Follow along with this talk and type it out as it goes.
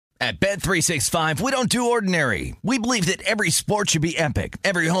At Bet365, we don't do ordinary. We believe that every sport should be epic.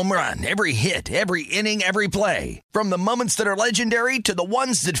 Every home run, every hit, every inning, every play. From the moments that are legendary to the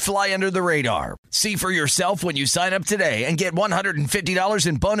ones that fly under the radar. See for yourself when you sign up today and get $150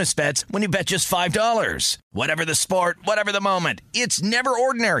 in bonus bets when you bet just $5. Whatever the sport, whatever the moment, it's never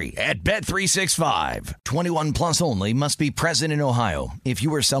ordinary at Bet365. 21 plus only. Must be present in Ohio. If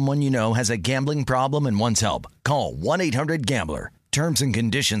you or someone you know has a gambling problem and wants help, call 1-800-GAMBLER. Terms and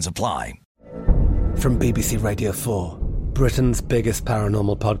conditions apply. From BBC Radio 4, Britain's biggest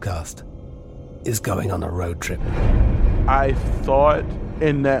paranormal podcast is going on a road trip. I thought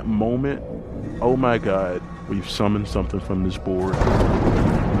in that moment, oh my God, we've summoned something from this board.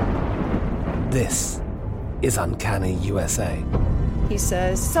 This is Uncanny USA. He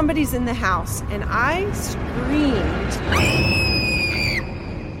says, somebody's in the house, and I screamed.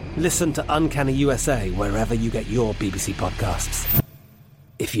 Listen to Uncanny USA wherever you get your BBC podcasts,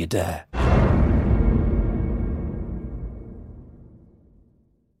 if you dare.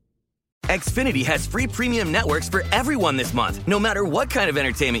 Xfinity has free premium networks for everyone this month, no matter what kind of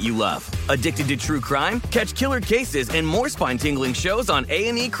entertainment you love. Addicted to true crime? Catch killer cases and more spine-tingling shows on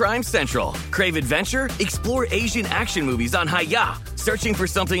A&E Crime Central. Crave adventure? Explore Asian action movies on Hi-YAH. Searching for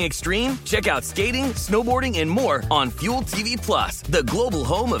something extreme? Check out skating, snowboarding, and more on Fuel TV Plus, the global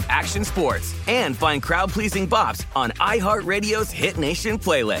home of action sports. And find crowd-pleasing bops on iHeartRadio's Hit Nation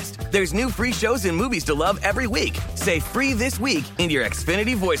playlist. There's new free shows and movies to love every week. Say free this week in your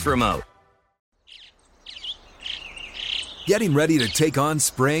Xfinity voice remote. Getting ready to take on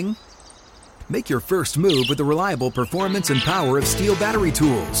spring? Make your first move with the reliable performance and power of Steel battery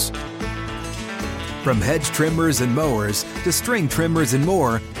tools. From hedge trimmers and mowers to string trimmers and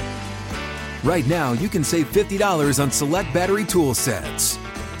more, right now you can save $50 on select battery tool sets.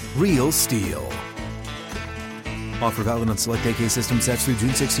 Real Steel. Offer valid on select AK system sets through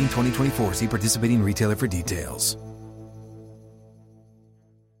June 16, 2024. See participating retailer for details.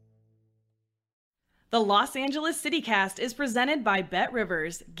 The Los Angeles CityCast is presented by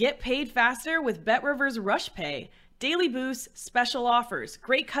BetRivers. Get paid faster with BetRivers Rush Pay. Daily boosts, special offers,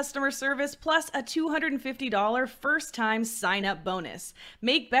 great customer service, plus a $250 first-time sign-up bonus.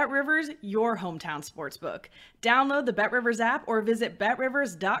 Make BetRivers your hometown sportsbook. Download the BetRivers app or visit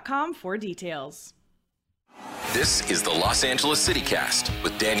BetRivers.com for details. This is the Los Angeles CityCast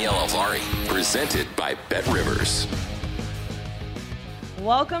with Danielle Alvari, presented by BetRivers.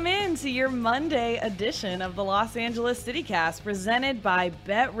 Welcome in to your Monday edition of the Los Angeles CityCast, presented by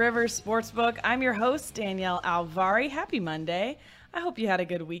BetRivers Sportsbook. I'm your host, Danielle Alvari. Happy Monday. I hope you had a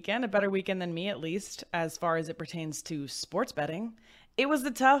good weekend, a better weekend than me at least, as far as it pertains to sports betting. It was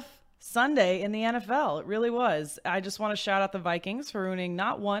a tough Sunday in the NFL. It really was. I just want to shout out the Vikings for ruining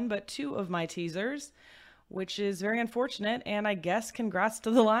not one, but two of my teasers, which is very unfortunate. And I guess congrats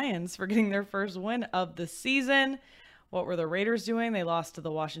to the Lions for getting their first win of the season. What were the Raiders doing? They lost to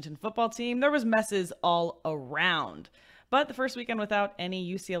the Washington football team. There was messes all around. But the first weekend without any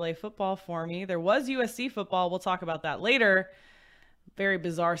UCLA football for me. There was USC football. We'll talk about that later. Very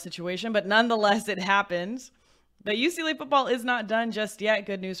bizarre situation, but nonetheless, it happened. But UCLA football is not done just yet.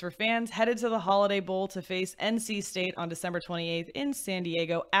 Good news for fans. Headed to the Holiday Bowl to face NC State on December 28th in San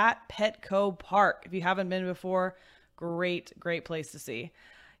Diego at Petco Park. If you haven't been before, great place to see.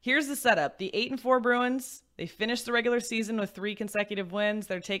 Here's the setup. The 8-4 Bruins, they finished the regular season with 3 consecutive wins.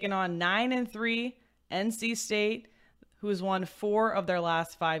 They're taking on 9-3 NC State, who has won 4 of their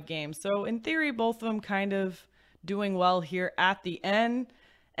last 5 games. So in theory, both of them kind of doing well here at the end.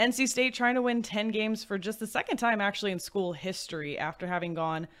 NC State trying to win 10 games for just the second time actually in school history after having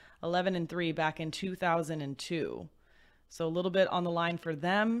gone 11-3 back in 2002. So a little bit on the line for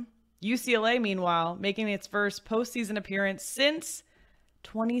them. UCLA, meanwhile, making its first postseason appearance since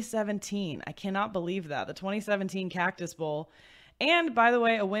 2017. I cannot believe that. The 2017 Cactus Bowl. And by the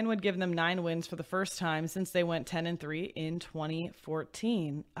way, a win would give them 9 wins for the first time since they went 10-3 in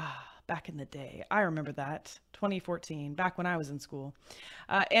 2014. Back in the day. I remember that. 2014, back when I was in school.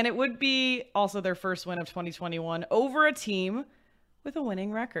 And it would be also their first win of 2021 over a team with a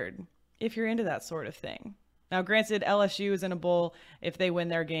winning record, if you're into that sort of thing. Now, granted, LSU is in a bowl. If they win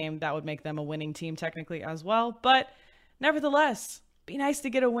their game, that would make them a winning team technically as well. But nevertheless, be nice to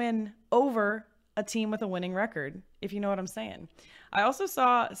get a win over a team with a winning record, if you know what I'm saying. I also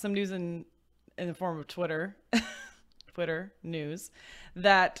saw some news in the form of Twitter news,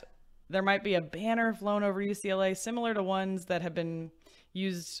 that there might be a banner flown over UCLA similar to ones that have been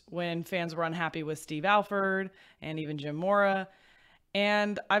used when fans were unhappy with Steve Alford and even Jim Mora.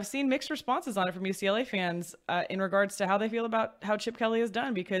 And I've seen mixed responses on it from UCLA fans in regards to how they feel about how Chip Kelly has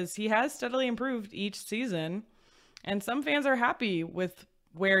done, because he has steadily improved each season. And some fans are happy with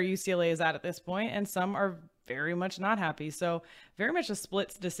where UCLA is at this point, and some are very much not happy. So very much a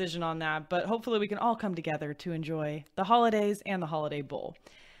split decision on that, but hopefully we can all come together to enjoy the holidays and the Holiday Bowl.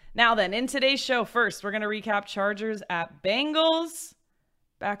 Now then, in today's show, first, we're going to recap Chargers at Bengals.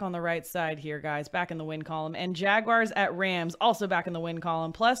 Back on the right side here, guys, back in the win column. And Jaguars at Rams, also back in the win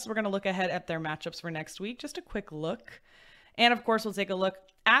column. Plus, we're going to look ahead at their matchups for next week. Just a quick look. And, of course, we'll take a look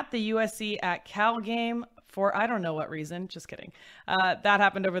at the USC at Cal game for I don't know what reason. Just kidding. That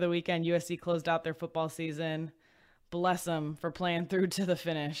happened over the weekend. USC closed out their football season. Bless them for playing through to the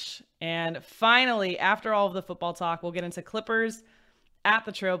finish. And finally, after all of the football talk, we'll get into Clippers at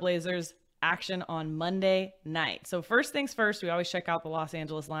the Trailblazers action on Monday night. So first things first, we always check out the Los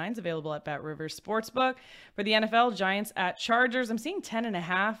Angeles lines available at Bet Rivers Sportsbook. For the NFL, Giants at Chargers. I'm seeing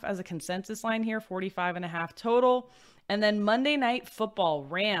 10.5 as a consensus line here, 45.5 total. And then Monday Night Football,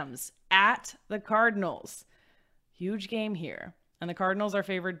 Rams at the Cardinals. Huge game here. And the Cardinals are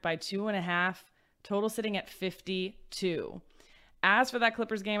favored by 2.5, total sitting at 52. As for that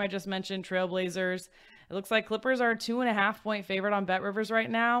Clippers game I just mentioned, Trailblazers, it looks like Clippers are a 2.5 point favorite on Bet Rivers right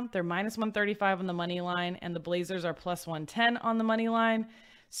now. They're minus 135 on the money line, and the Blazers are plus 110 on the money line.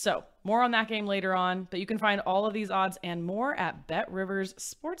 So more on that game later on, but you can find all of these odds and more at Bet Rivers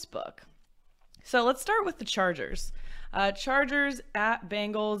Sportsbook. So let's start with the Chargers. Chargers at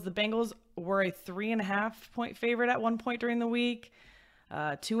Bengals. The Bengals were a 3.5 point favorite at one point during the week.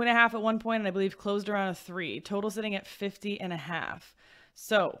 2.5 at one point, and I believe closed around a 3. Total sitting at 50.5.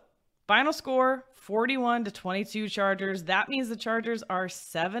 So final score, 41-22 Chargers. That means the Chargers are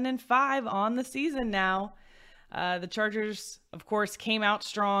 7-5 on the season now. The Chargers, of course, came out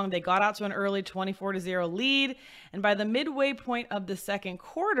strong. They got out to an early 24-0 lead. And by the midway point of the second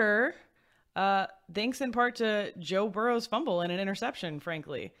quarter, thanks in part to Joe Burrow's fumble and an interception,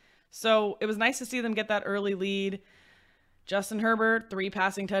 frankly. So it was nice to see them get that early lead. Justin Herbert, 3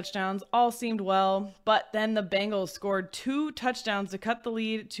 passing touchdowns, all seemed well. But then the Bengals scored 2 touchdowns to cut the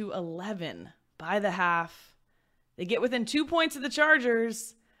lead to 11 by the half. They get within 2 points of the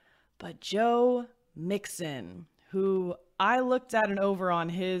Chargers. But Joe Mixon, who I looked at an over on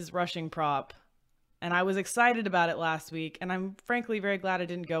his rushing prop, and I was excited about it last week, and I'm frankly very glad I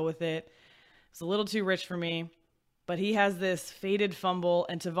didn't go with it. It's a little too rich for me, but he has this faded fumble,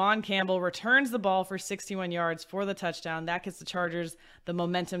 and Tavon Campbell returns the ball for 61 yards for the touchdown. That gets the Chargers the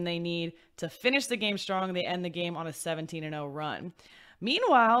momentum they need to finish the game strong. They end the game on a 17-0 run.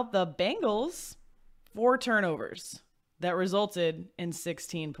 Meanwhile, the Bengals, 4 turnovers that resulted in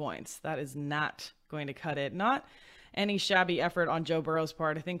 16 points. That is not going to cut it. Not any shabby effort on Joe Burrow's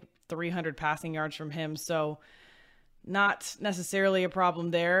part. I think 300 passing yards from him, so not necessarily a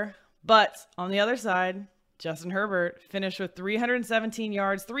problem there. But on the other side, Justin Herbert finished with 317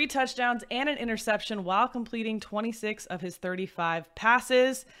 yards, 3 touchdowns, and an interception while completing 26 of his 35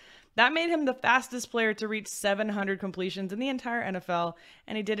 passes. That made him the fastest player to reach 700 completions in the entire NFL,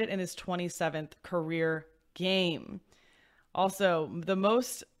 and he did it in his 27th career game. Also, the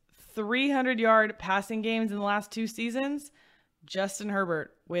most 300-yard passing games in the last 2 seasons, Justin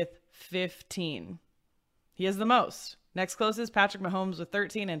Herbert with 15. He has the most. Next closest, Patrick Mahomes with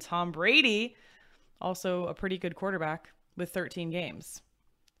 13, and Tom Brady, also a pretty good quarterback, with 13 games.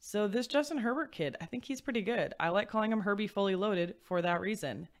 So this Justin Herbert kid, I think he's pretty good. I like calling him Herbie Fully Loaded for that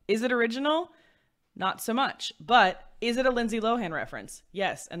reason. Is it original? Not so much. But is it a Lindsay Lohan reference?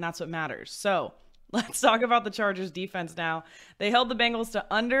 Yes, and that's what matters. So let's talk about the Chargers defense now. They held the Bengals to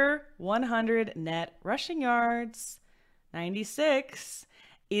under 100 net rushing yards, 96.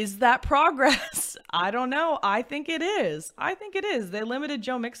 Is that progress? I don't know. I think it is. They limited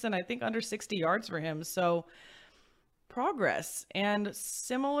Joe Mixon, I think, under 60 yards for him. So progress. And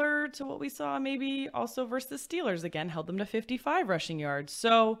similar to what we saw maybe also versus the Steelers, again, held them to 55 rushing yards.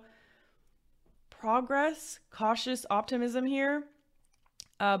 So progress, cautious optimism here.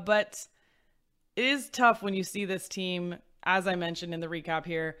 But it is tough when you see this team, as I mentioned in the recap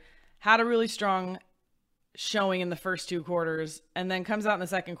here, had a really strong showing in the first 2 quarters and then comes out in the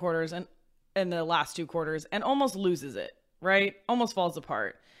second quarters and in the last 2 quarters and almost loses it, right? Almost falls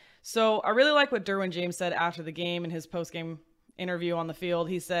apart. So I really like what Derwin James said after the game in his post-game interview on the field.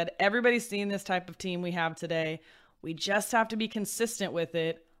 He said, everybody's seen this type of team we have today. We just have to be consistent with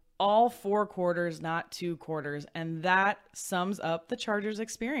it all 4 quarters, not 2 quarters. And that sums up the Chargers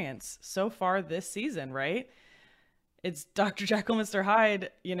experience so far this season, right? It's Dr. Jekyll, Mr. Hyde,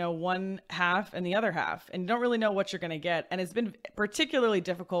 one half and the other half. And you don't really know what you're going to get. And it's been particularly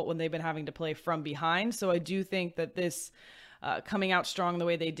difficult when they've been having to play from behind. So I do think that this coming out strong the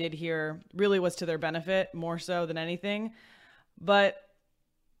way they did here really was to their benefit, more so than anything. But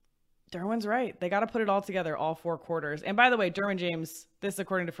Derwin's right. They got to put it all together, all 4 quarters. And by the way, Derwin James, this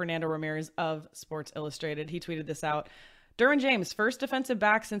according to Fernando Ramirez of Sports Illustrated, he tweeted this out. Derwin James, first defensive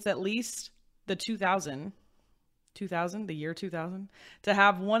back since at least the the year 2000, to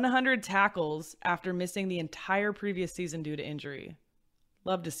have 100 tackles after missing the entire previous season due to injury.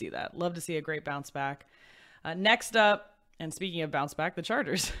 Love to see that. Love to see a great bounce back. Next up, and speaking of bounce back, the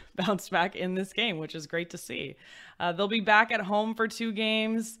Chargers bounced back in this game, which is great to see. They'll be back at home for 2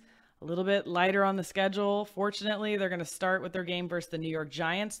 games. A little bit lighter on the schedule. Fortunately, they're going to start with their game versus the New York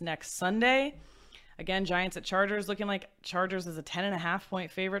Giants next Sunday. Again, Giants at Chargers, looking like Chargers is a 10.5 point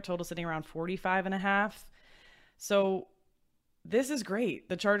favorite, total sitting around 45.5. So this is great.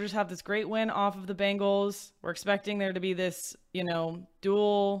 The Chargers have this great win off of the Bengals. We're expecting there to be this,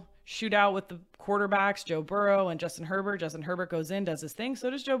 dual shootout with the quarterbacks, Joe Burrow and Justin Herbert. Justin Herbert goes in, does his thing.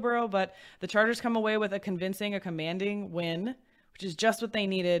 So does Joe Burrow. But the Chargers come away with a commanding win, which is just what they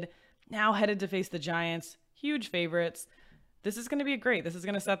needed. Now headed to face the Giants, huge favorites. This is going to be great. This is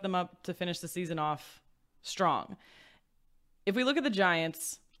going to set them up to finish the season off strong. If we look at the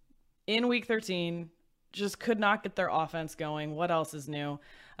Giants in week 13, just could not get their offense going. What else is new?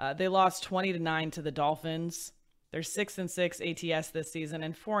 They lost 20-9 to the Dolphins. They're 6-6 ATS this season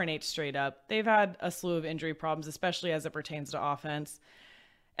and 4-8 straight up. They've had a slew of injury problems, especially as it pertains to offense.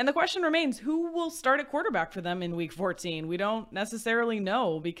 And the question remains, who will start at quarterback for them in week 14? We don't necessarily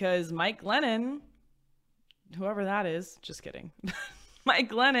know because Mike Glennon, whoever that is, just kidding. Mike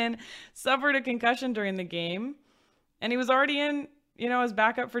Glennon suffered a concussion during the game, and he was already in, as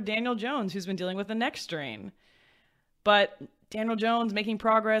backup for Daniel Jones, who's been dealing with a neck strain. But Daniel Jones making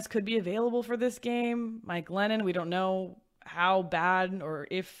progress, could be available for this game. Mike Glennon, we don't know how bad or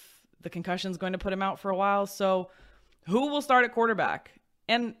if the concussion is going to put him out for a while. So who will start at quarterback?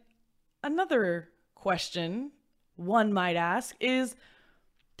 And another question one might ask is,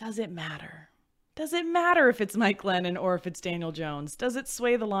 does it matter? Does it matter if it's Mike Glennon or if it's Daniel Jones? Does it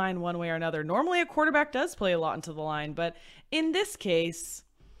sway the line one way or another? Normally a quarterback does play a lot into the line, but in this case,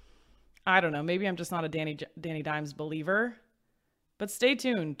 I don't know. Maybe I'm just not a Danny Dimes believer, but stay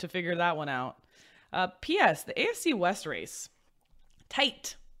tuned to figure that one out. P.S. The AFC West race,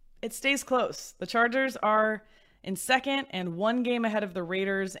 tight. It stays close. The Chargers are in second and 1 game ahead of the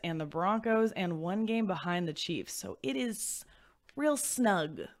Raiders and the Broncos and 1 game behind the Chiefs. So it is real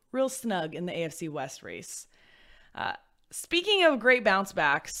snug in the AFC West race. Speaking of great bounce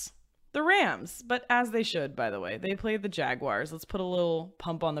backs, the Rams, but as they should, by the way, they played the Jaguars. Let's put a little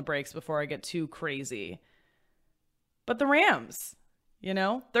pump on the brakes before I get too crazy. But the Rams,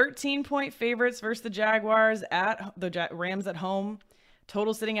 13-point favorites versus the Jaguars at the Rams at home,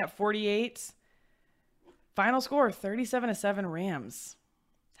 total sitting at 48. Final score, 37-7 Rams.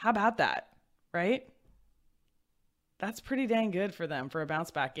 How about that, right? That's pretty dang good for them for a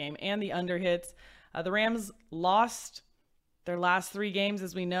bounce back game. And the under hits. The Rams lost their last 3 games,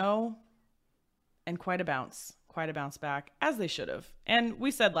 as we know, and quite a bounce back, as they should have. And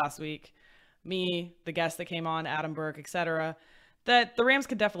we said last week, me, the guest that came on, Adam Burke, etc., that the Rams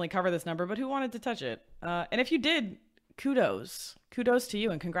could definitely cover this number, but who wanted to touch it? And if you did, kudos to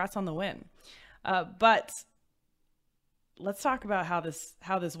you and congrats on the win. But let's talk about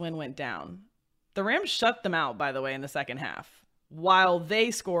how this win went down. The Rams shut them out, by the way, in the second half, while they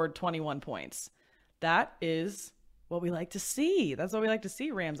scored 21 points. That is what we like to see. That's what we like to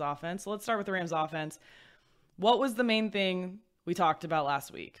see, Rams offense. So let's start with the Rams offense. What was the main thing we talked about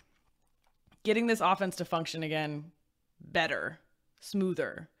last week? Getting this offense to function again better,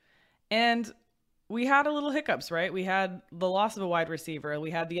 smoother. And we had a little hiccups, right? We had the loss of a wide receiver.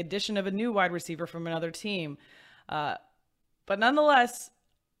 We had the addition of a new wide receiver from another team. But nonetheless,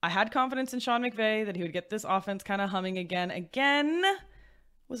 I had confidence in Sean McVay that he would get this offense kind of humming again. Again,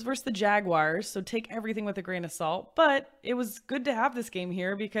 was versus the Jaguars, so take everything with a grain of salt. But it was good to have this game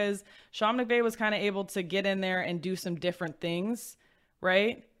here because Sean McVay was kind of able to get in there and do some different things,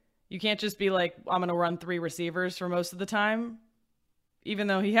 right? You can't just be like, I'm going to run 3 receivers for most of the time, even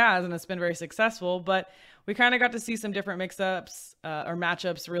though he has, and it's been very successful. But we kind of got to see some different mix-ups or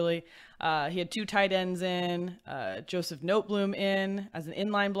matchups, really. He had 2 tight ends in, Joseph Noteboom in as an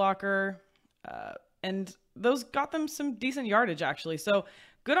inline blocker, and those got them some decent yardage, actually. So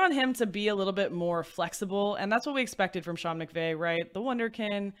good on him to be a little bit more flexible, and that's what we expected from Sean McVay, right? The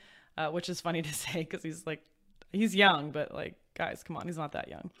Wonderkin, which is funny to say because he's young, but guys, come on, he's not that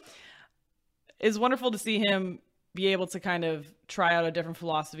young. It's wonderful to see him be able to kind of try out a different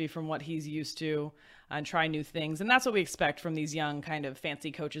philosophy from what he's used to and try new things. And that's what we expect from these young kind of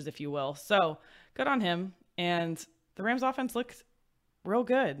fancy coaches, if you will. So good on him. And the Rams offense looked real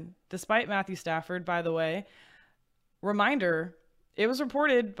good, despite Matthew Stafford, by the way. Reminder, it was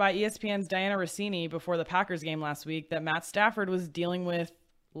reported by ESPN's Diana Rossini before the Packers game last week that Matt Stafford was dealing with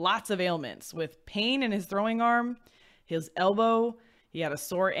lots of ailments, with pain in his throwing arm, his elbow, he had a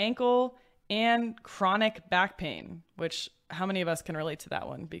sore ankle, and chronic back pain, which how many of us can relate to that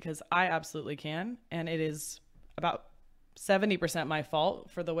one? Because I absolutely can. And it is about 70% my fault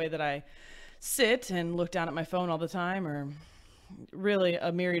for the way that I sit and look down at my phone all the time, or really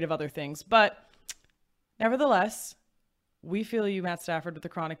a myriad of other things. But nevertheless, we feel you, Matt Stafford, with the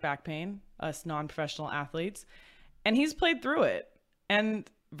chronic back pain, us non-professional athletes, and he's played through it. And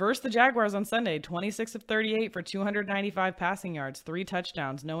versus the Jaguars on Sunday, 26 of 38 for 295 passing yards, 3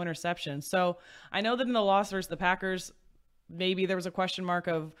 touchdowns, no interceptions. So I know that in the loss versus the Packers, maybe there was a question mark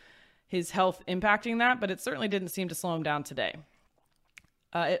of his health impacting that, but it certainly didn't seem to slow him down today.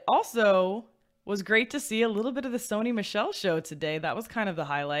 It also was great to see a little bit of the Sony Michel show today. That was kind of the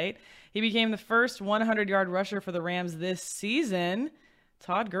highlight. He became the first 100-yard rusher for the Rams this season.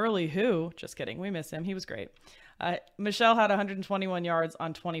 Todd Gurley, who, just kidding, we miss him. He was great. Michel had 121 yards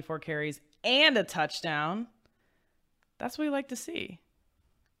on 24 carries and a touchdown. That's what we like to see.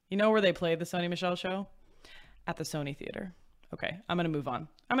 You know where they played the Sony Michel show? At the Sony Theater. Okay, I'm going to move on.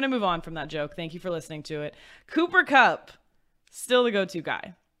 I'm going to move on from that joke. Thank you for listening to it. Cooper Kupp, still the go-to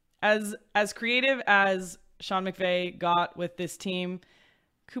guy. As creative as Sean McVay got with this team,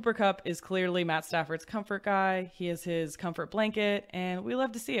 Cooper Kupp is clearly Matt Stafford's comfort guy. He is his comfort blanket, and we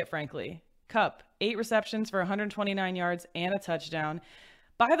love to see it, frankly. Kupp, 8 receptions for 129 yards and a touchdown.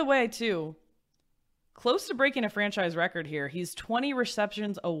 By the way, too, close to breaking a franchise record here. He's 20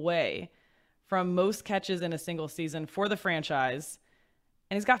 receptions away from most catches in a single season for the franchise,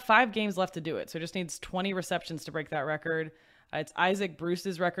 and he's got 5 games left to do it, so he just needs 20 receptions to break that record. It's Isaac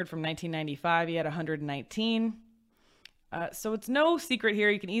Bruce's record from 1995. He had 119. So it's no secret here.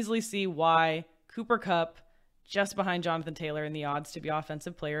 You can easily see why Cooper Kupp, just behind Jonathan Taylor in the odds to be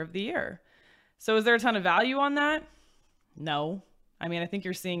Offensive Player of the Year. So is there a ton of value on that? No. I mean, I think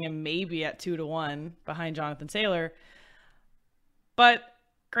you're seeing him maybe at 2-1 behind Jonathan Taylor. But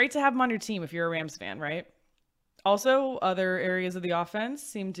great to have him on your team if you're a Rams fan, right? Also, other areas of the offense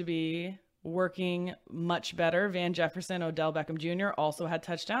seem to be working much better. Van Jefferson, Odell Beckham Jr. also had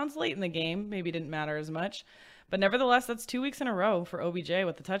touchdowns late in the game. Maybe didn't matter as much. But nevertheless, that's 2 weeks in a row for OBJ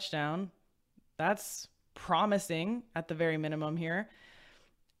with the touchdown. That's promising at the very minimum here.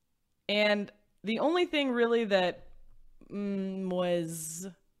 And the only thing really that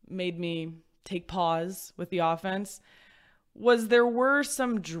made me take pause with the offense was there were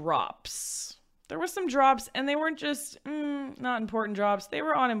some drops. There were some drops, and they weren't just not important drops. They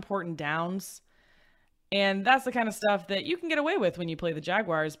were on important downs. And that's the kind of stuff that you can get away with when you play the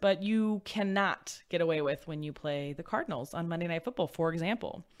Jaguars, but you cannot get away with when you play the Cardinals on Monday Night Football, for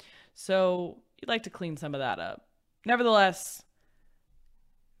example. So you'd like to clean some of that up. Nevertheless,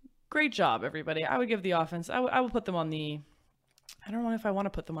 great job, everybody. I would give the offense, I will put them on the, I don't know if I want to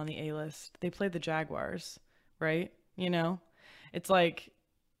put them on the A-list. They played the Jaguars, right? You know, it's like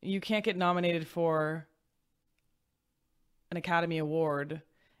you can't get nominated for an Academy Award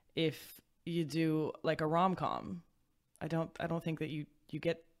if you do like a rom-com. I don't think that you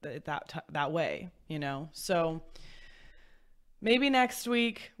get that way, you know? So maybe next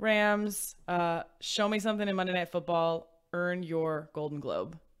week, Rams, show me something in Monday Night Football, earn your Golden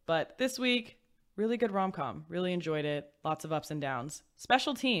Globe. But this week, really good rom-com. Really enjoyed it. Lots of ups and downs.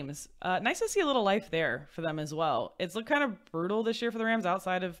 Special teams. Nice to see a little life there for them as well. It's looked kind of brutal this year for the Rams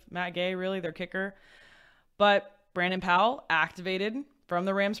outside of Matt Gay, really, their kicker. But Brandon Powell activated from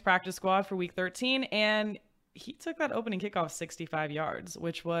the Rams practice squad for week 13, and he took that opening kickoff 65 yards,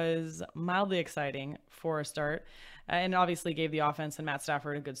 which was mildly exciting for a start, and obviously gave the offense and Matt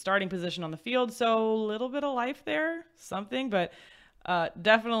Stafford a good starting position on the field. So a little bit of life there, something, but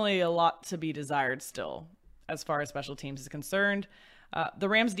definitely a lot to be desired still as far as special teams is concerned. The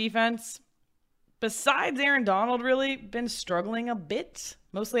Rams defense, besides Aaron Donald, really been struggling a bit,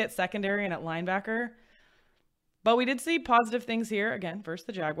 mostly at secondary and at linebacker. But we did see positive things here, again, versus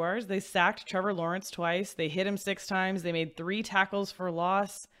the Jaguars. They sacked Trevor Lawrence twice. They hit him 6 times. They made 3 tackles for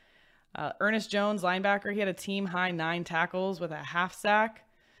loss. Ernest Jones, linebacker, he had a team-high 9 tackles with a half sack.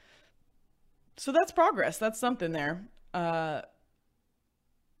 So that's progress. That's something there. Yeah.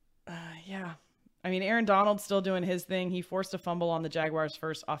 I mean, Aaron Donald's still doing his thing. He forced a fumble on the Jaguars'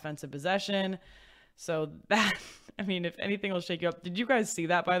 first offensive possession. So that, I mean, if anything will shake you up. Did you guys see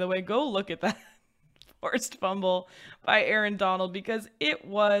that, by the way? Go look at that. Forced fumble by Aaron Donald, because it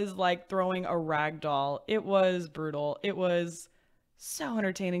was like throwing a rag doll. It was brutal. It was so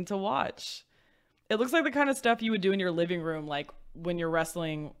entertaining to watch. It looks like the kind of stuff you would do in your living room, like when you're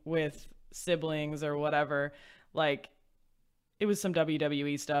wrestling with siblings or whatever. Like, it was some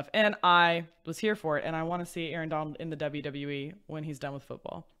WWE stuff, and I was here for it, and I want to see Aaron Donald in the WWE when he's done with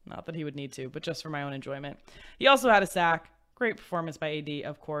football. Not that he would need to, but just for my own enjoyment. He also had a sack. Great performance by AD,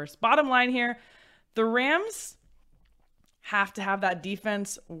 of course. Bottom line here, the Rams have to have that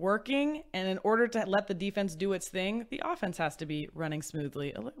defense working, and in order to let the defense do its thing, the offense has to be running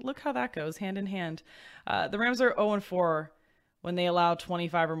smoothly. Look how that goes, hand in hand. The Rams are 0-4 when they allow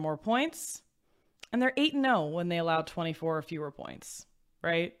 25 or more points, and they're 8-0 when they allow 24 or fewer points,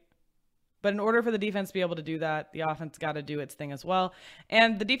 right? But in order for the defense to be able to do that, the offense got to do its thing as well.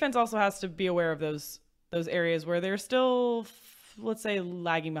 And the defense also has to be aware of those areas where they're still, let's say,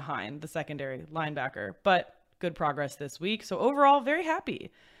 lagging behind the secondary linebacker. But good progress this week. So overall, very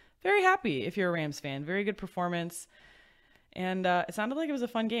happy. Very happy if you're a Rams fan. Very good performance. And it sounded like it was a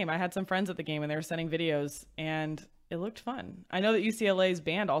fun game. I had some friends at the game and they were sending videos and it looked fun. I know that UCLA's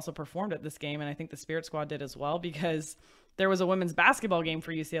band also performed at this game, and I think the Spirit Squad did as well, because there was a women's basketball game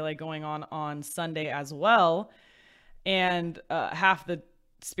for UCLA going on Sunday as well. And half the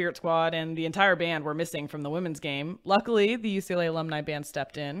Spirit Squad and the entire band were missing from the women's game. Luckily, the UCLA alumni band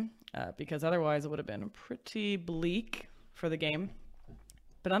stepped in because otherwise it would have been pretty bleak for the game.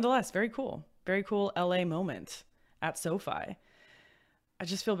 But nonetheless, very cool. Very cool LA moment at SoFi. I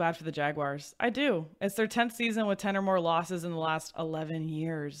just feel bad for the Jaguars. I do. It's their 10th season with 10 or more losses in the last 11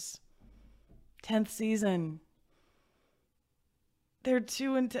 years. 10th season. They're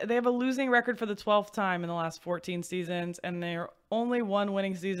 2-10. They have a losing record for the 12th time in the last 14 seasons, and their only one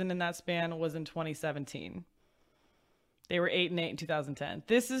winning season in that span was in 2017. They were 8-8 in 2010.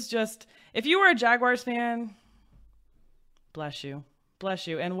 This is just, if you were a Jaguars fan, bless you. Bless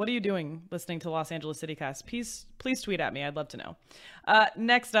you. And what are you doing listening to Los Angeles CityCast? Please tweet at me. I'd love to know.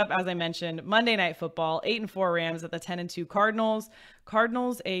 Next up, as I mentioned, Monday Night Football, 8-4 Rams at the 10-2 Cardinals.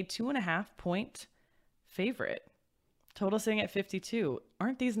 Cardinals a 2.5-point favorite. Total sitting at 52.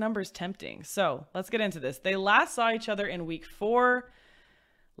 Aren't these numbers tempting? So let's get into this. They last saw each other in week 4.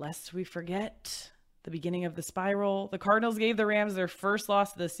 Lest we forget the beginning of the spiral. The Cardinals gave the Rams their first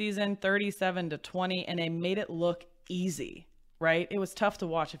loss of the season, 37-20, and they made it look easy. Right? It was tough to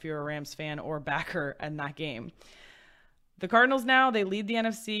watch if you're a Rams fan or backer in that game. The Cardinals now, they lead the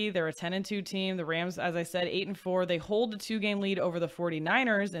NFC. They're a 10-2 team. The Rams, as I said, 8-4. They hold a 2-game lead over the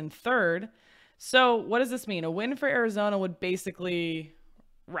 49ers in third. So what does this mean? A win for Arizona would basically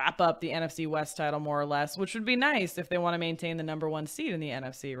wrap up the NFC West title more or less, which would be nice if they want to maintain the number 1 seed in the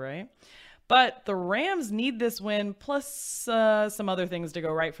NFC, right? But the Rams need this win plus some other things to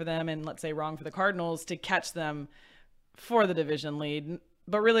go right for them and, let's say, wrong for the Cardinals to catch them for the division lead.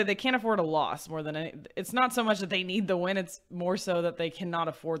 But really, they can't afford a loss more than any. It's not so much that they need the win. It's more so that they cannot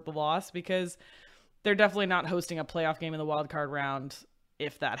afford the loss, because they're definitely not hosting a playoff game in the wild card round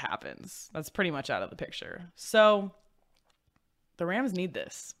if that happens. That's pretty much out of the picture. So the Rams need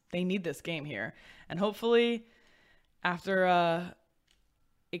this. They need this game here. And hopefully, after a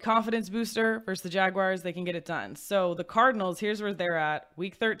confidence booster versus the Jaguars, they can get it done. So the Cardinals, here's where they're at.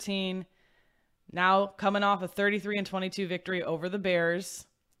 Week 13. Now coming off a 33-22 victory over the Bears.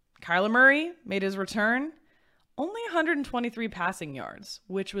 Kyler Murray made his return. Only 123 passing yards,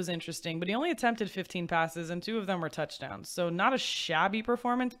 which was interesting, but he only attempted 15 passes and 2 of them were touchdowns. So not a shabby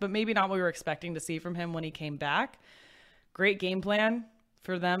performance, but maybe not what we were expecting to see from him when he came back. Great game plan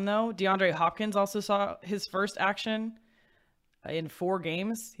for them, though. DeAndre Hopkins also saw his first action in 4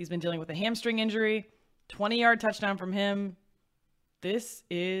 games. He's been dealing with a hamstring injury. 20-yard touchdown from him. This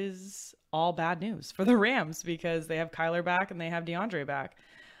is all bad news for the Rams because they have Kyler back and they have DeAndre back.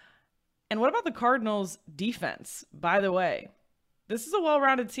 And what about the Cardinals' defense? By the way, this is a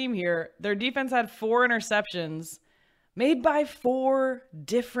well-rounded team here. Their defense had 4 interceptions made by 4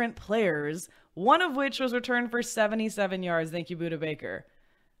 different players, one of which was returned for 77 yards. Thank you, Budda Baker.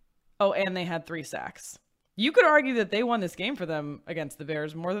 Oh, and they had 3 sacks. You could argue that they won this game for them against the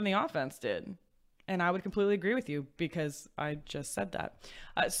Bears more than the offense did. And I would completely agree with you because I just said that.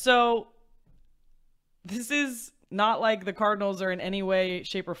 So this is not like the Cardinals are in any way,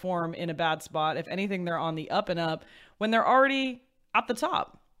 shape, or form in a bad spot. If anything, they're on the up and up when they're already at the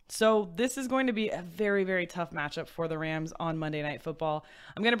top. So this is going to be a very, very tough matchup for the Rams on Monday Night Football.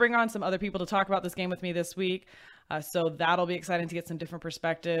 I'm going to bring on some other people to talk about this game with me this week. So that'll be exciting to get some different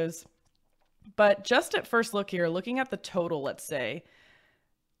perspectives. But just at first look here, looking at the total, let's say,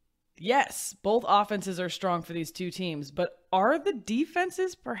 yes, both offenses are strong for these two teams, but are the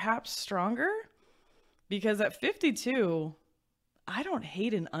defenses perhaps stronger? Because at 52, I don't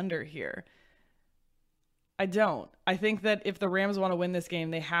hate an under here. I don't. I think that if the Rams want to win this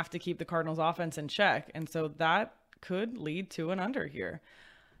game, they have to keep the Cardinals offense in check. And so that could lead to an under here.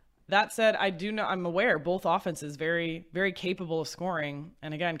 That said, I'm aware both offenses very, very capable of scoring.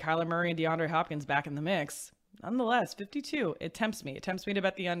 And again, Kyler Murray and DeAndre Hopkins back in the mix. Nonetheless, 52. It tempts me. It tempts me to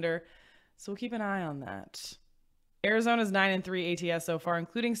bet the under. So we'll keep an eye on that. Arizona's 9-3 ATS so far,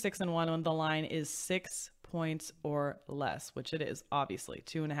 including 6-1 when the line is 6 points or less, which it is, obviously.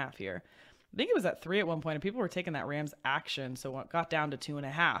 2.5 here. I think it was at 3 at one point, and people were taking that Rams action, so it got down to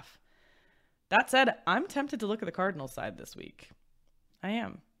 2.5. That said, I'm tempted to look at the Cardinals side this week. I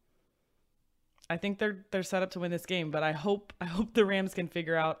am. I think they're set up to win this game, but I hope the Rams can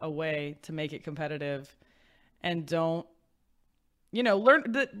figure out a way to make it competitive and don't, learn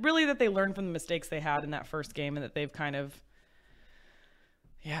that they learn from the mistakes they had in that first game, and that they've kind of,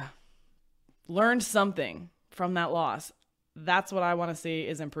 learned something from that loss. That's what I want to see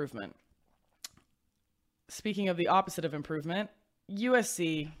is improvement. Speaking of the opposite of improvement,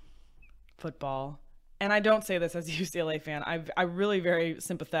 USC football. And I don't say this as a UCLA fan. I'm really very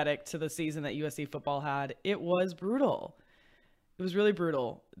sympathetic to the season that USC football had. It was brutal. It was really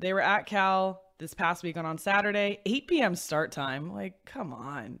brutal. They were at Cal this past weekend on Saturday, 8 p.m. start time. Like, come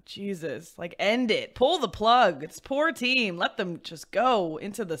on, Jesus. Like, end it. Pull the plug. It's a poor team. Let them just go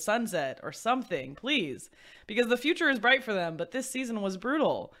into the sunset or something, please. Because the future is bright for them, but this season was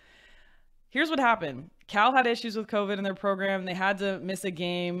brutal. Here's what happened. Cal had issues with COVID in their program. They had to miss a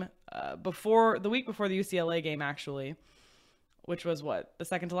game the week before the UCLA game, actually, which was the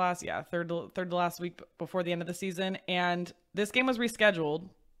second to last? Yeah, third to last week before the end of the season. And this game was rescheduled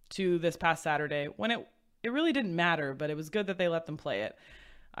to this past Saturday when it really didn't matter, but it was good that they let them play it,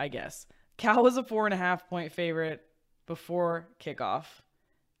 I guess. Cal was a 4.5 point favorite before kickoff,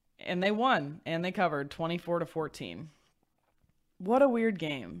 and they won, and they covered 24-14. What a weird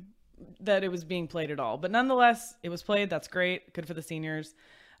game that it was being played at all. But nonetheless, it was played. That's great. Good for the seniors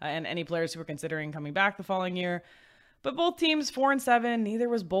and any players who were considering coming back the following year. But both teams 4-7, neither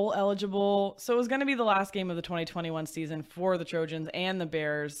was bowl eligible. So it was going to be the last game of the 2021 season for the Trojans and the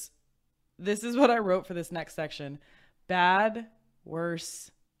Bears. This is what I wrote for this next section. Bad, worse,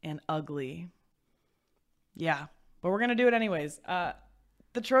 and ugly. Yeah, but we're going to do it anyways.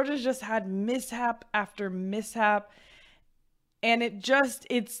 The Trojans just had mishap after mishap. And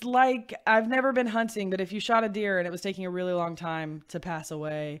it's like I've never been hunting, but if you shot a deer and it was taking a really long time to pass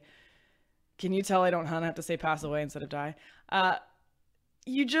away, can you tell I don't hunt? I have to say pass away instead of die.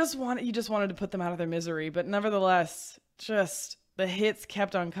 You just wanted to put them out of their misery, but nevertheless, just the hits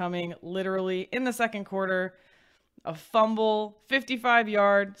kept on coming. Literally in the second quarter, a fumble,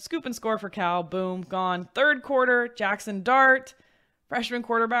 55-yard scoop and score for Cal. Boom, gone. Third quarter, Jackson Dart, freshman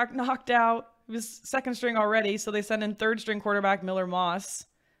quarterback, knocked out. He was second string already, so they send in third string quarterback Miller Moss.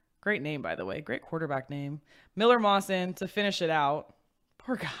 Great name, by the way. Great quarterback name. Miller Moss in to finish it out.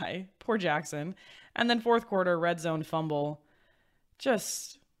 Poor guy. Poor Jackson. And then fourth quarter, red zone fumble.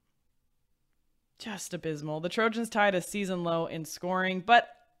 Just abysmal. The Trojans tied a season low in scoring, but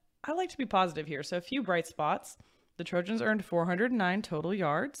I like to be positive here. So a few bright spots. The Trojans earned 409 total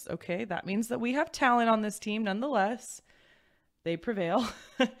yards. Okay, that means that we have talent on this team nonetheless. They prevail.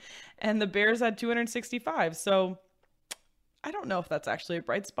 And the Bears had 265. So I don't know if that's actually a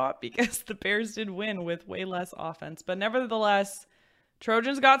bright spot because the Bears did win with way less offense. But nevertheless,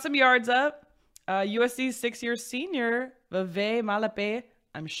 Trojans got some yards up. USC's 6-year senior, Vavae Malape,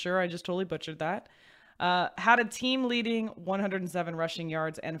 I'm sure I just totally butchered that, had a team-leading 107 rushing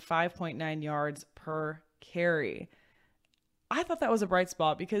yards and 5.9 yards per carry. I thought that was a bright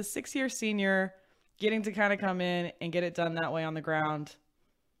spot because 6-year senior getting to kind of come in and get it done that way on the ground.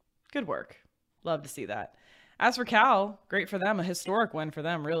 Good work. Love to see that. As for Cal, great for them. A historic win for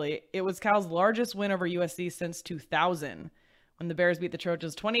them, really. It was Cal's largest win over USC since 2000 when the Bears beat the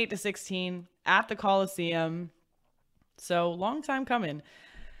Trojans 28-16 at the Coliseum. So long time coming.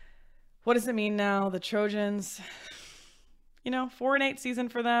 What does it mean now? The Trojans, 4-8 season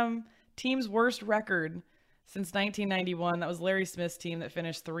for them. Team's worst record since 1991. That was Larry Smith's team that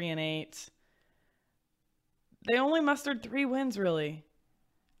finished 3-8. They only mustered 3 wins, really,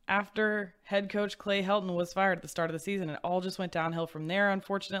 after head coach Clay Helton was fired at the start of the season. It all just went downhill from there,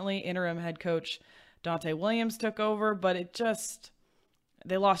 unfortunately. Interim head coach Dante Williams took over, but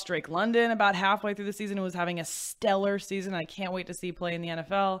they lost Drake London about halfway through the season, who was having a stellar season. I can't wait to see play in the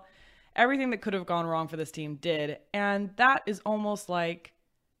NFL. Everything that could have gone wrong for this team did, and that is almost like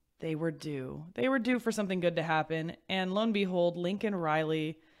they were due. They were due for something good to happen, and lo and behold, Lincoln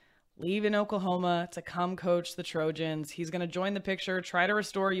Riley leaving Oklahoma to come coach the Trojans. He's going to join the picture, try to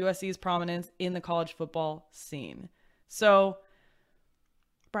restore USC's prominence in the college football scene. So,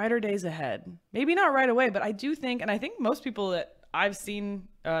 brighter days ahead. Maybe not right away, but I do think, and I think most people that I've seen,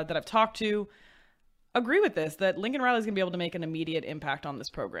 that I've talked to, agree with this, that Lincoln Riley's going to be able to make an immediate impact on this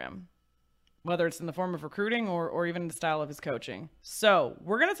program, whether it's in the form of recruiting or even the style of his coaching. So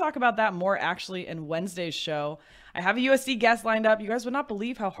we're going to talk about that more actually in Wednesday's show. I have a USC guest lined up. You guys would not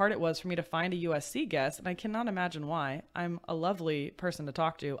believe how hard it was for me to find a USC guest, and I cannot imagine why. I'm a lovely person to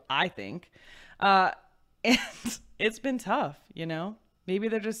talk to, I think. And it's been tough, you know? Maybe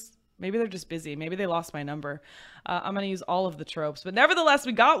they're just busy. Maybe they lost my number. I'm going to use all of the tropes. But nevertheless,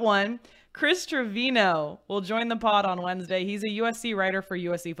 we got one. Chris Trevino will join the pod on Wednesday. He's a USC writer for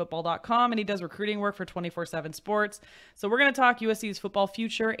USCFootball.com, and he does recruiting work for 24/7 Sports. So we're going to talk USC's football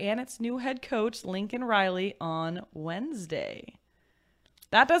future and its new head coach, Lincoln Riley, on Wednesday.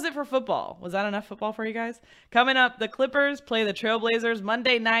 That does it for football. Was that enough football for you guys? Coming up, the Clippers play the Trailblazers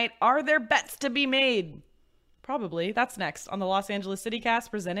Monday night. Are there bets to be made? Probably. That's next on the Los Angeles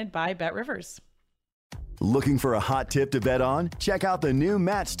CityCast, presented by BetRivers. Looking for a hot tip to bet on? Check out the new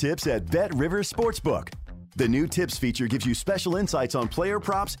Match Tips at BetRivers Sportsbook. The new tips feature gives you special insights on player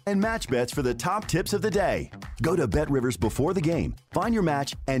props and match bets for the top tips of the day. Go to BetRivers before the game, find your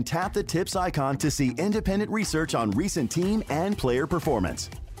match, and tap the tips icon to see independent research on recent team and player performance.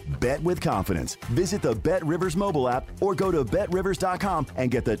 Bet with confidence. Visit the BetRivers mobile app or go to BetRivers.com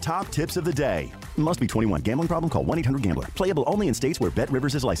and get the top tips of the day. Must be 21. Gambling problem? Call 1-800-GAMBLER. Playable only in states where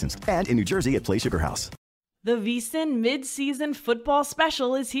BetRivers is licensed and in New Jersey at Play Sugar House. The VSiN mid-season football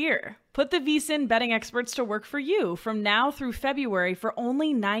special is here. Put the VSiN betting experts to work for you from now through February for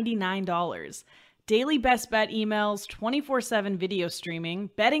only $99. Daily best bet emails, 24/7 video streaming,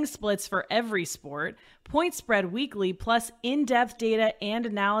 betting splits for every sport, point spread weekly, plus in-depth data and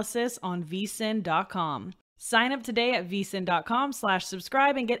analysis on vsin.com. Sign up today at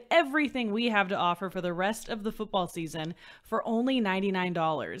vsin.com/subscribe and get everything we have to offer for the rest of the football season for only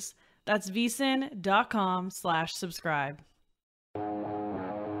 $99. That's vsin.com/subscribe.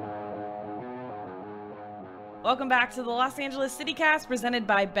 Welcome back to the Los Angeles CityCast, presented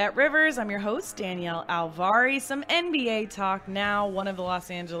by BetRivers. I'm your host, Danielle Alvari. Some NBA talk now. One of the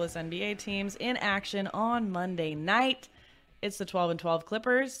Los Angeles NBA teams in action on Monday night. It's the 12-12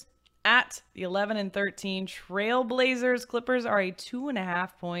 Clippers at the 11-13 Trailblazers. Clippers are a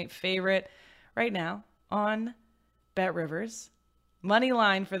 2.5-point favorite right now on BetRivers. Money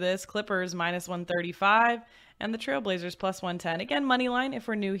line for this, Clippers -135 and the Trailblazers +110. Again, money line if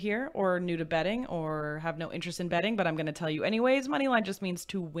we're new here or new to betting or have no interest in betting, but I'm going to tell you anyways. Money line just means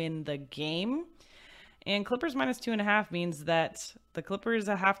to win the game. And Clippers -2.5 means that the Clippers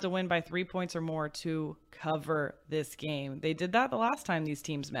have to win by 3 points or more to cover this game. They did that the last time these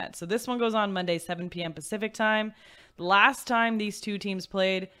teams met. So this one goes on Monday, 7 p.m. Pacific time. The last time these two teams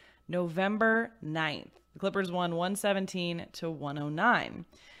played, November 9th. The Clippers won 117-109.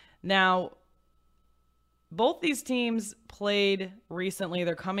 Now, both these teams played recently.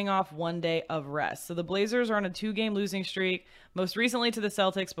 They're coming off 1 day of rest. So the Blazers are on a 2-game losing streak, most recently to the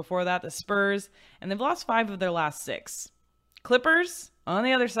Celtics, before that the Spurs, and they've lost 5 of their last 6. Clippers, on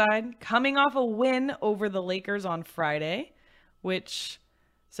the other side, coming off a win over the Lakers on Friday, which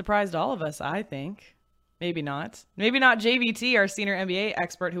surprised all of us, I think. Maybe not. Maybe not JVT, our senior NBA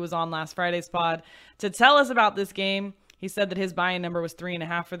expert who was on last Friday's pod, to tell us about this game. He said that his buy-in number was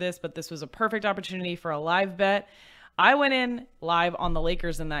 3.5 for this, but this was a perfect opportunity for a live bet. I went in live on the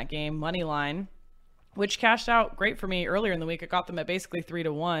Lakers in that game, money line, which cashed out great for me earlier in the week. I got them at basically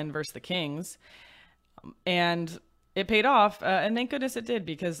 3-1 versus the Kings, and it paid off. And thank goodness it did,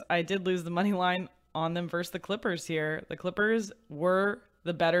 because I did lose the money line on them versus the Clippers here. The Clippers were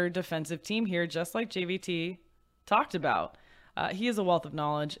the better defensive team here, just like JVT talked about. He is a wealth of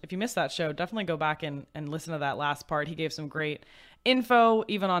knowledge. If you missed that show, definitely go back and listen to that last part. He gave some great info,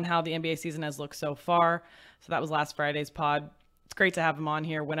 even on how the NBA season has looked so far. So that was last Friday's pod. It's great to have him on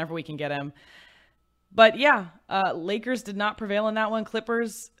here whenever we can get him. But yeah, Lakers did not prevail in that one.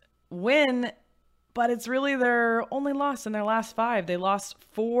 Clippers win, but it's really their only loss in their last 5. They lost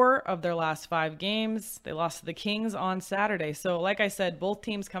 4 of their last 5 games. They lost to the Kings on Saturday. So like I said, both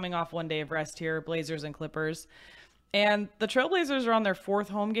teams coming off 1 day of rest here, Blazers and Clippers. And the Trailblazers are on their 4th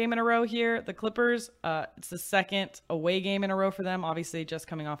home game in a row here. The Clippers, it's the 2nd away game in a row for them, obviously just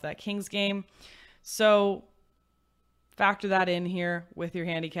coming off that Kings game. So factor that in here with your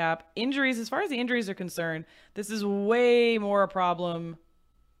handicap. Injuries, as far as the injuries are concerned, this is way more a problem,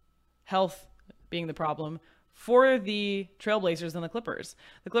 health being the problem, for the Trailblazers than the Clippers.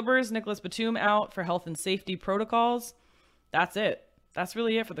 The Clippers, Nicholas Batum out for health and safety protocols. That's it. That's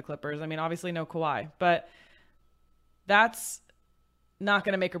really it for the Clippers. I mean, obviously no Kawhi, but that's not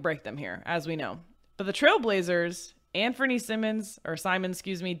going to make or break them here, as we know. But the Trailblazers, Simons,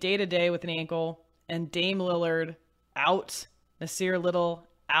 day-to-day with an ankle, and Dame Lillard out, Nasir Little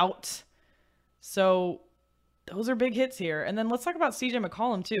out. So those are big hits here. And then let's talk about CJ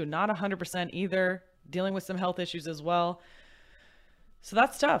McCollum too. Not 100% either, dealing with some health issues as well. So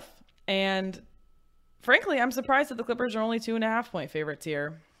that's tough. And frankly, I'm surprised that the Clippers are only 2.5-point favorites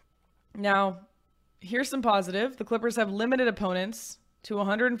here. Now, here's some positive. The Clippers have limited opponents to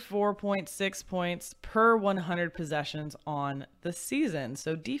 104.6 points per 100 possessions on the season.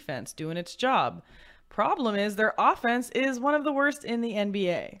 So defense doing its job. Problem is their offense is one of the worst in the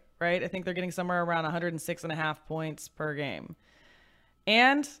NBA, right? I think they're getting somewhere around 106.5 points per game.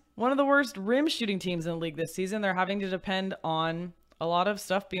 And one of the worst rim shooting teams in the league this season. They're having to depend on a lot of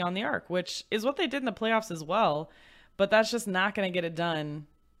stuff beyond the arc, which is what they did in the playoffs as well. But that's just not going to get it done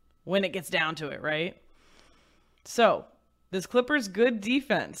when it gets down to it, right? So this Clippers good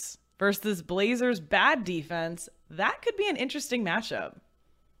defense versus this Blazers bad defense, that could be an interesting matchup,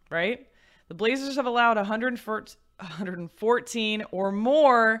 right? The Blazers have allowed 114 or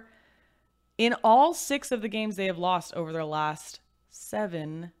more in all 6 of the games they have lost over their last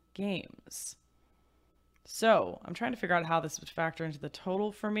 7 games. So I'm trying to figure out how this would factor into the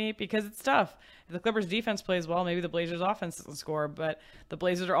total for me, because it's tough. If the Clippers defense plays well, maybe the Blazers offense doesn't score, but the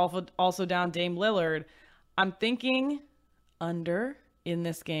Blazers are also down Dame Lillard. I'm thinking under in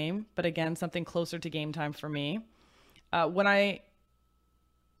this game, but again, something closer to game time for me. When I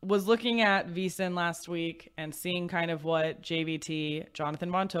was looking at VSiN last week and seeing kind of what JVT,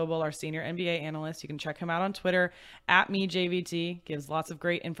 Jonathan Von Tobel, our senior NBA analyst, you can check him out on Twitter, @MeJVT, gives lots of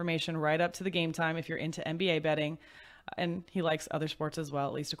great information right up to the game time if you're into NBA betting. And he likes other sports as well,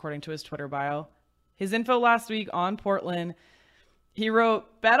 at least according to his Twitter bio. His info last week on Portland, he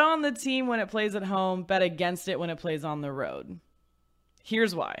wrote, bet on the team when it plays at home, bet against it when it plays on the road.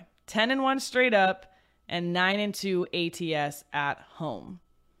 Here's why. 10-1 straight up and 9-2 ATS at home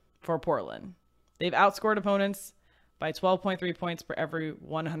for Portland. They've outscored opponents by 12.3 points per every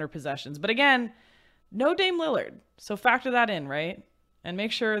 100 possessions. But again, no Dame Lillard. So factor that in, right? And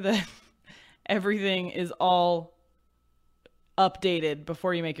make sure that everything is all updated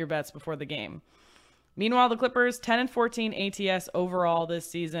before you make your bets before the game. Meanwhile, the Clippers, 10-14 ATS overall this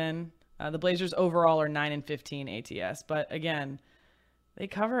season. The Blazers overall are 9-15 ATS. But again, they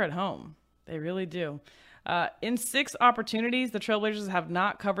cover at home. They really do. In 6 opportunities, the Trailblazers have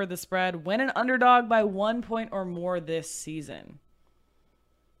not covered the spread when an underdog by 1 point or more this season.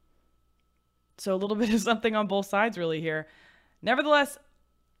 So a little bit of something on both sides really here. Nevertheless,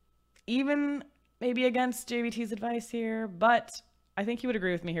 even maybe against JVT's advice here, but I think he would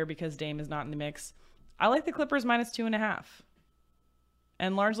agree with me here because Dame is not in the mix. I like the Clippers -2.5.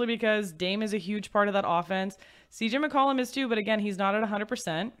 And largely because Dame is a huge part of that offense. CJ McCollum is too, but again, he's not at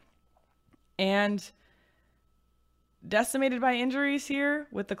 100%. And decimated by injuries here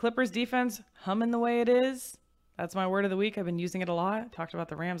with the Clippers defense humming the way it is. That's my word of the week. I've been using it a lot. Talked about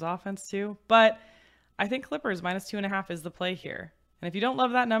the Rams offense too. But I think Clippers -2.5 is the play here. And if you don't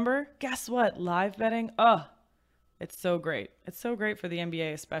love that number, guess what? Live betting, it's so great. It's so great for the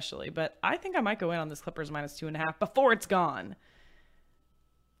NBA especially. But I think I might go in on this Clippers -2.5 before it's gone.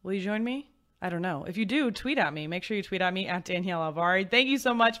 Will you join me? I don't know. If you do, tweet at me. Make sure you tweet at me @Danielle Alvari. Thank you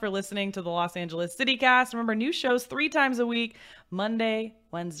so much for listening to the Los Angeles CityCast. Remember, new shows 3 times a week, Monday,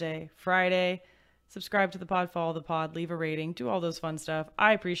 Wednesday, Friday. Subscribe to the pod, follow the pod, leave a rating, do all those fun stuff.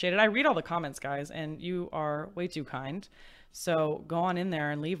 I appreciate it. I read all the comments, guys, and you are way too kind. So go on in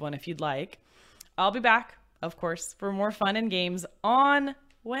there and leave one if you'd like. I'll be back, of course, for more fun and games on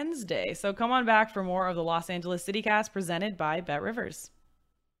Wednesday. So come on back for more of the Los Angeles CityCast presented by BetRivers.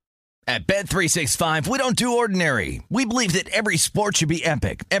 At Bet365, we don't do ordinary. We believe that every sport should be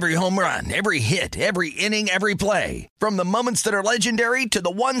epic. Every home run, every hit, every inning, every play. From the moments that are legendary to the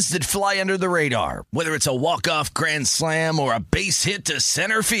ones that fly under the radar. Whether it's a walk-off grand slam or a base hit to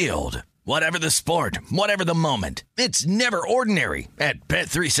center field. Whatever the sport, whatever the moment. It's never ordinary at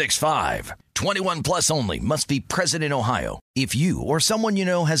Bet365. 21 plus only. Must be present in Ohio. If you or someone you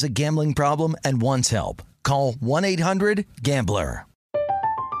know has a gambling problem and wants help, call 1-800-GAMBLER.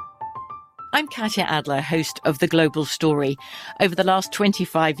 I'm Katya Adler, host of The Global Story. Over the last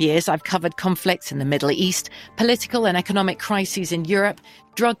 25 years, I've covered conflicts in the Middle East, political and economic crises in Europe,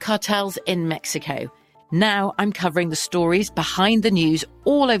 drug cartels in Mexico. Now I'm covering the stories behind the news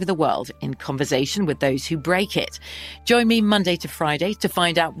all over the world in conversation with those who break it. Join me Monday to Friday to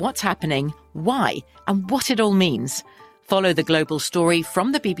find out what's happening, why, and what it all means. Follow The Global Story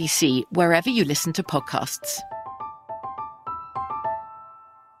from the BBC wherever you listen to podcasts.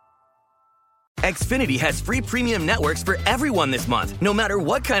 Xfinity has free premium networks for everyone this month, no matter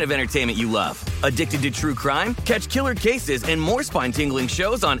what kind of entertainment you love. Addicted to true crime? Catch killer cases and more spine-tingling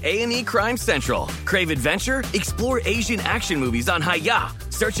shows on A&E Crime Central. Crave adventure? Explore Asian action movies on Hi-YAH.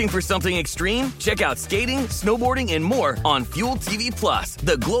 Searching for something extreme? Check out skating, snowboarding, and more on Fuel TV Plus,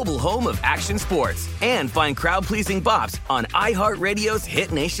 the global home of action sports. And find crowd-pleasing bops on iHeartRadio's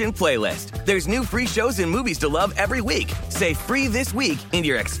Hit Nation playlist. There's new free shows and movies to love every week. Say free this week in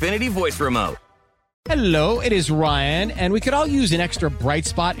your Xfinity voice remote. Hello, it is Ryan, and we could all use an extra bright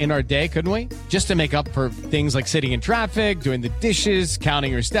spot in our day, couldn't we? Just to make up for things like sitting in traffic, doing the dishes,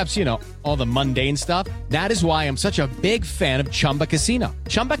 counting your steps, you know, all the mundane stuff. That is why I'm such a big fan of Chumba Casino.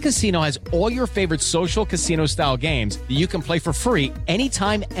 Chumba Casino has all your favorite social casino-style games that you can play for free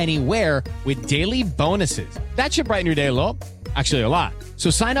anytime, anywhere with daily bonuses. That should brighten your day a little. Actually, a lot.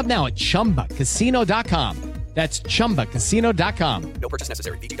 So sign up now at ChumbaCasino.com. That's ChumbaCasino.com. No purchase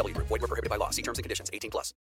necessary. VGW Group. Void where prohibited by law. See terms and conditions. 18+.